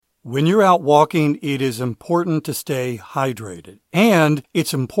When you're out walking, it is important to stay hydrated. And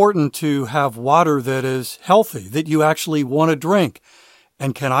it's important to have water that is healthy, that you actually want to drink.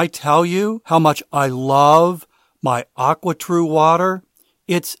 And can I tell you how much I love my AquaTrue water?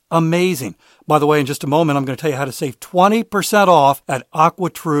 It's amazing. By the way, in just a moment, I'm going to tell you how to save 20% off at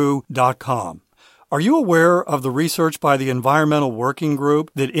aquatrue.com. Are you aware of the research by the Environmental Working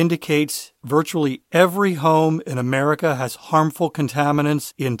Group that indicates virtually every home in America has harmful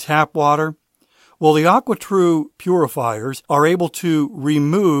contaminants in tap water? Well, the AquaTrue purifiers are able to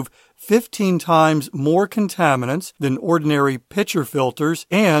remove 15 times more contaminants than ordinary pitcher filters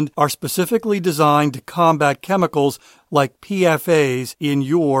and are specifically designed to combat chemicals like PFAS in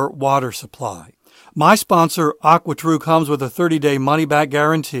your water supply. My sponsor, AquaTrue, comes with a 30-day money-back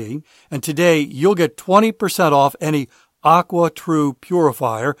guarantee, and today you'll get 20% off any AquaTrue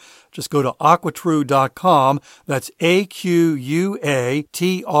purifier. Just go to aquatrue.com. That's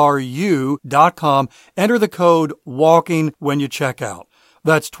AQUATRU.com. Enter the code WALKING when you check out.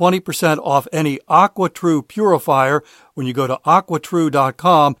 That's 20% off any AquaTrue purifier when you go to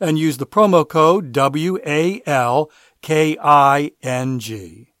aquatrue.com and use the promo code WALKING.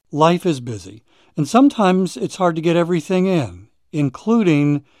 Life is busy, and sometimes it's hard to get everything in,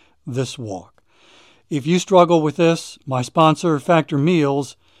 including this walk. If you struggle with this, my sponsor, Factor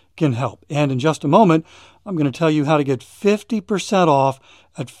Meals, can help. And in just a moment, I'm going to tell you how to get 50% off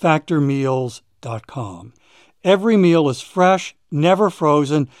at factormeals.com. Every meal is fresh, never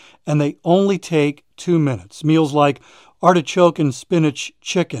frozen, and they only take 2 minutes. Meals like artichoke and spinach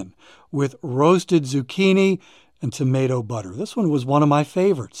chicken with roasted zucchini and tomato butter. This one was one of my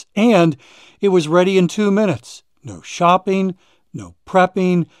favorites. And it was ready in 2 minutes. No shopping, no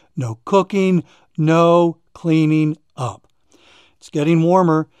prepping, no cooking, no cleaning up. It's getting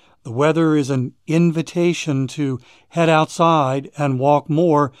warmer. The weather is an invitation to head outside and walk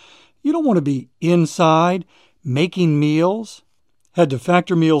more. You don't want to be inside making meals. Head to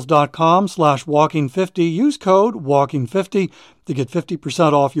factormeals.com/walking50. Use code WALKING50 to get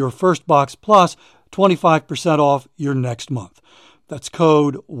 50% off your first box plus 25% off your next month. That's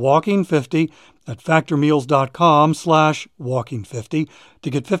code WALKING50 at factormeals.com/walking50 to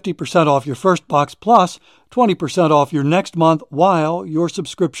get 50% off your first box plus 20% off your next month while your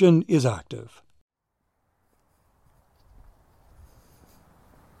subscription is active.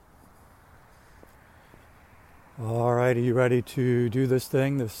 All right, are you ready to do this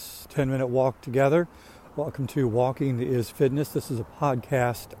thing, this 10-minute walk together? Welcome to Walking is Fitness. This is a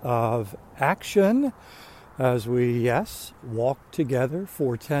podcast of action as we, walk together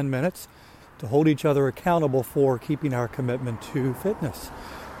for 10 minutes to hold each other accountable for keeping our commitment to fitness.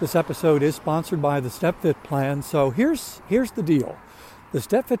 This episode is sponsored by the StepFit Plan. So here's the deal. The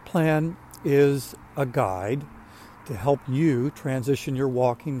StepFit Plan is a guide to help you transition your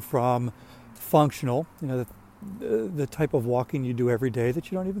walking from functional, the type of walking you do every day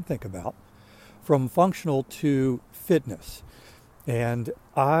that you don't even think about, from functional to fitness. And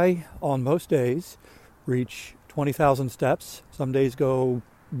I, on most days, reach 20,000 steps. Some days go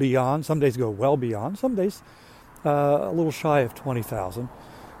beyond, some days go well beyond, some days a little shy of 20,000.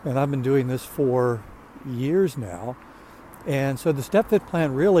 And I've been doing this for years now. And so the StepFit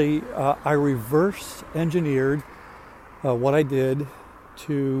Plan really, I reverse engineered what I did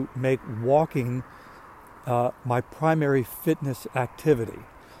to make walking my primary fitness activity.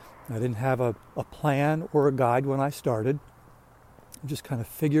 I didn't have a plan or a guide when I started. I just kind of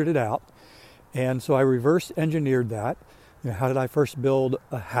figured it out. And so I reverse engineered that. How did I first build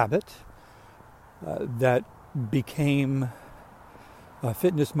a habit that became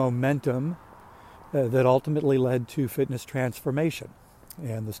fitness momentum that ultimately led to fitness transformation?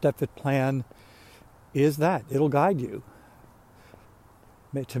 And the StepFit Plan is that. It'll guide you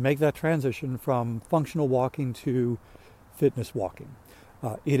to make that transition from functional walking to fitness walking.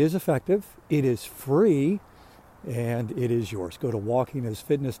 It is effective, it is free, and it is yours. Go to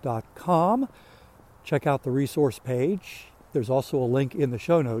walkingisfitness.com, check out the resource page. There's also a link in the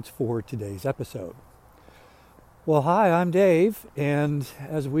show notes for today's episode. Well, hi, I'm Dave, and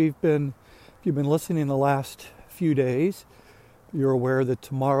as if you've been listening the last few days, you're aware that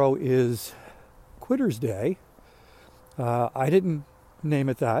tomorrow is Quitter's Day. I didn't name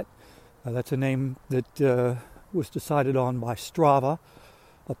it that. That's a name that was decided on by Strava,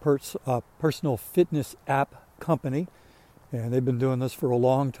 a personal fitness app company. And they've been doing this for a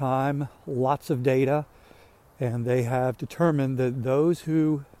long time, lots of data. And they have determined that those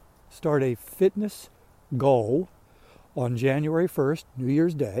who start a fitness goal on January 1st, New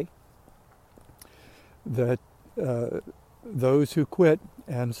Year's Day, that those who quit,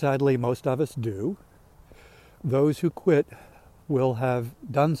 and sadly most of us do, those who quit will have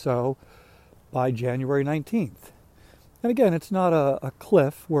done so by January 19th. And again, it's not a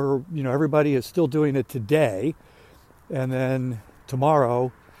cliff where, everybody is still doing it today, and then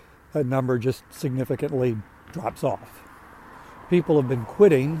tomorrow that number just significantly drops off. People have been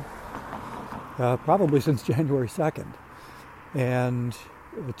quitting probably since January 2nd. And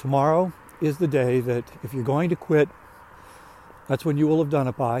tomorrow is the day that if you're going to quit, that's when you will have done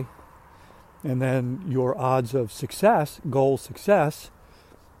it by. And then your odds of success, goal success,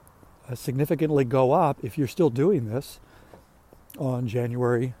 significantly go up if you're still doing this on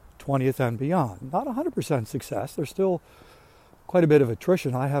January 20th and beyond. Not 100% success. There's still quite a bit of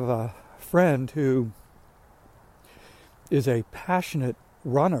attrition. I have a friend who is a passionate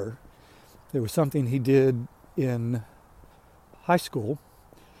runner. There was something he did in high school,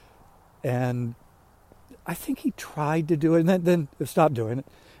 and I think he tried to do it and then stopped doing it,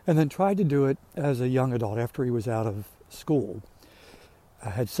 and then tried to do it as a young adult after he was out of school. I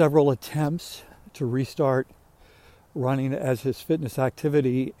had several attempts to restart running as his fitness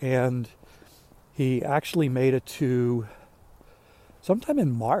activity, and he actually made it to sometime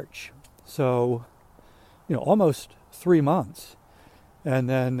in March. So, almost 3 months. And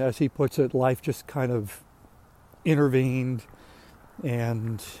then, as he puts it, life just kind of intervened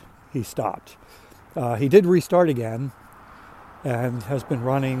and he stopped. He did restart again and has been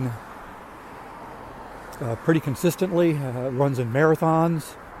running pretty consistently, runs in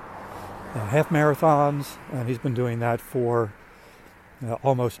marathons, half marathons, and he's been doing that for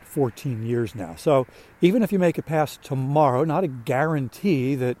almost 14 years now. So even if you make it past tomorrow, not a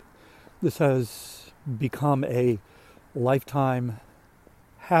guarantee that this has become a lifetime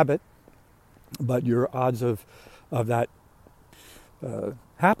habit, but your odds of that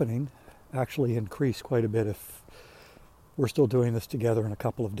happening actually increase quite a bit if we're still doing this together in a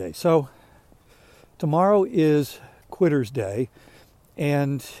couple of days. So tomorrow is Quitter's Day,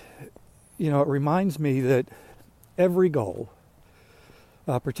 and it reminds me that every goal,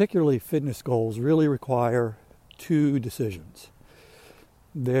 particularly fitness goals, really require two decisions.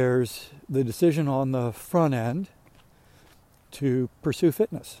 There's the decision on the front end to pursue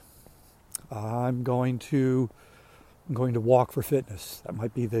fitness. I'm going to walk for fitness. That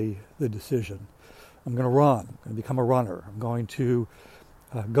might be the decision. I'm going to run. I'm going to become a runner. I'm going to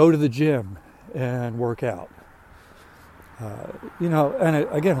go to the gym and work out.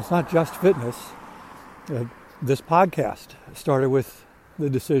 Again, it's not just fitness. This podcast started with the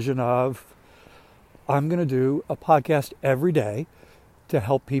decision of I'm going to do a podcast every day to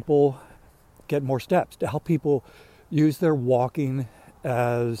help people get more steps, to help people use their walking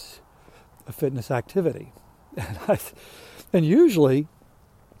as a fitness activity. And usually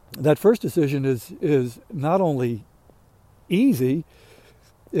that first decision is not only easy,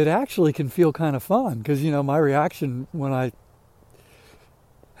 it actually can feel kind of fun, because my reaction when I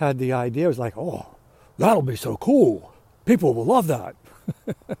had the idea was like, oh, that'll be so cool. People will love that.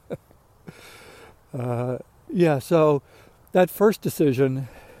 So that first decision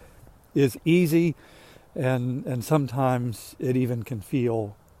is easy, and sometimes it even can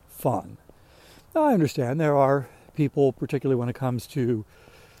feel fun. Now, I understand there are people, particularly when it comes to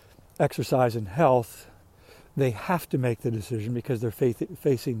exercise and health, they have to make the decision because they're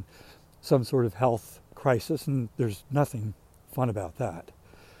facing some sort of health crisis, and there's nothing fun about that.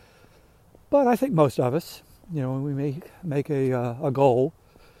 But I think most of us, when we make a goal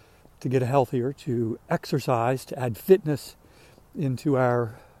to get healthier, to exercise, to add fitness into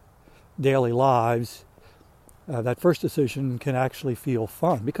our daily lives, that first decision can actually feel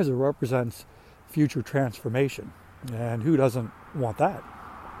fun because it represents future transformation. And who doesn't want that?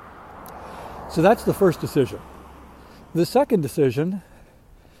 So that's the first decision. The second decision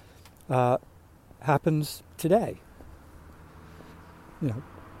happens today.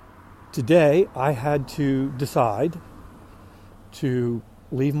 Today I had to decide to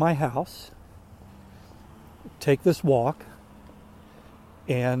leave my house, take this walk,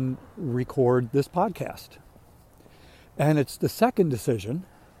 and record this podcast. And it's the second decision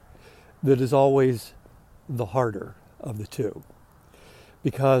that is always the harder of the two,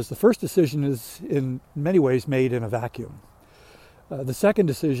 because the first decision is in many ways made in a vacuum. The second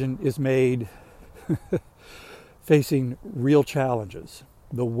decision is made facing real challenges,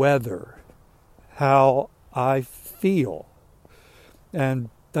 the weather, how I feel, and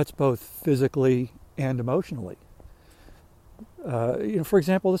that's both physically and emotionally. For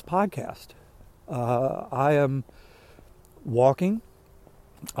example, this podcast. I am walking.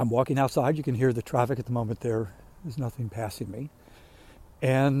 I'm walking outside. You can hear the traffic at the moment. There's nothing passing me.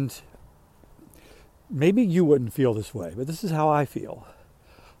 And maybe you wouldn't feel this way, but this is how I feel.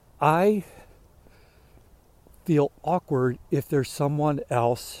 I feel awkward if there's someone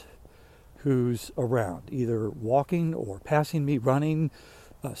else who's around, either walking or passing me, running,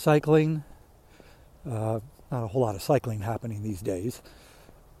 cycling. Not a whole lot of cycling happening these days.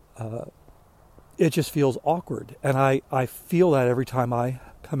 It just feels awkward. And I feel that every time I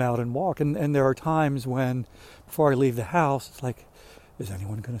come out and walk. And there are times when, before I leave the house, it's like, is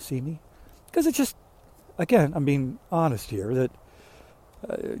anyone going to see me? Because it's just, again, I'm being honest here, that,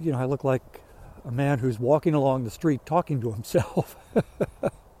 I look like a man who's walking along the street talking to himself.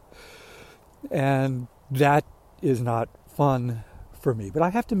 And that is not fun for me. But I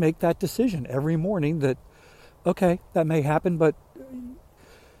have to make that decision every morning that, okay, that may happen, but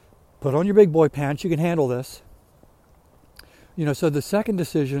put on your big boy pants, you can handle this. So the second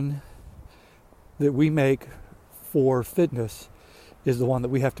decision that we make for fitness is the one that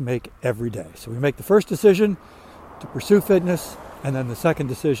we have to make every day. So we make the first decision to pursue fitness, and then the second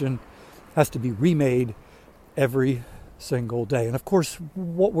decision has to be remade every single day. And of course,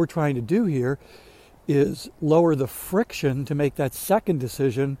 what we're trying to do here is lower the friction to make that second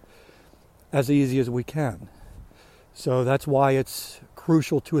decision as easy as we can. So that's why it's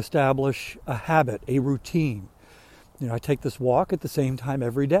crucial to establish a habit, a routine. I take this walk at the same time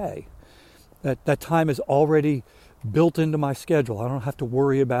every day. That time is already built into my schedule. I don't have to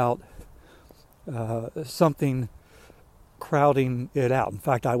worry about something crowding it out. In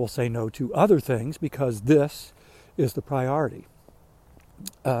fact, I will say no to other things because this is the priority.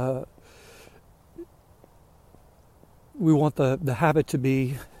 We want the habit to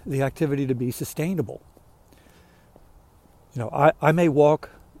be, the activity to be sustainable. I may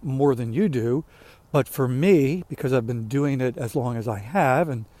walk more than you do, but for me, because I've been doing it as long as I have,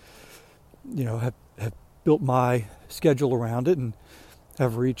 and have built my schedule around it, and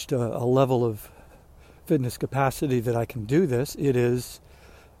have reached a level of fitness capacity that I can do this, it is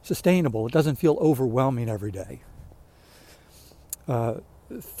sustainable. It doesn't feel overwhelming every day.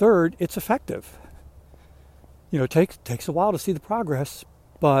 Third, it's effective. It takes a while to see the progress,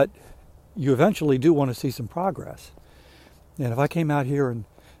 but you eventually do want to see some progress. And if I came out here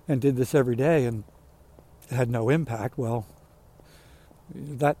and did this every day and it had no impact, well,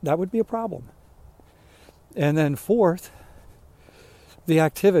 that would be a problem. And then fourth, the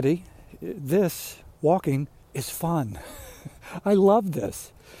activity, this walking, is fun. I love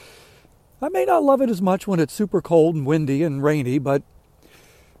this. I may not love it as much when it's super cold and windy and rainy, but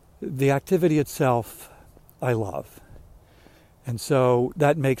the activity itself, I love. And so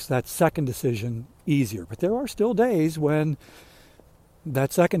that makes that second decision easier. But there are still days when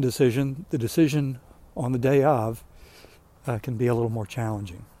that second decision, the decision on the day of, can be a little more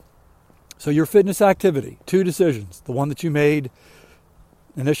challenging. So your fitness activity, 2 decisions. The one that you made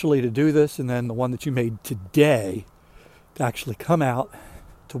initially to do this, and then the one that you made today to actually come out,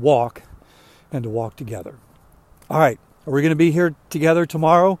 to walk, and to walk together. All right, are we going to be here together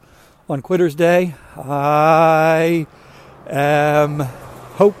tomorrow on Quitter's Day? I am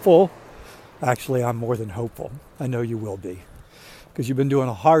hopeful. Actually, I'm more than hopeful. I know you will be, because you've been doing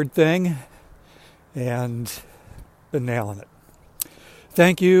a hard thing and been nailing it.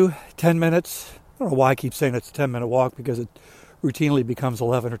 Thank you. 10 minutes. I don't know why I keep saying it's a 10-minute walk, because it routinely becomes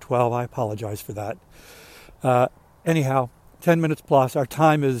 11 or 12. I apologize for that. Anyhow, 10 minutes plus. Our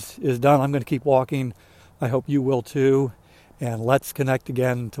time is done. I'm going to keep walking. I hope you will too. And let's connect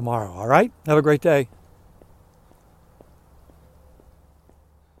again tomorrow. All right? Have a great day.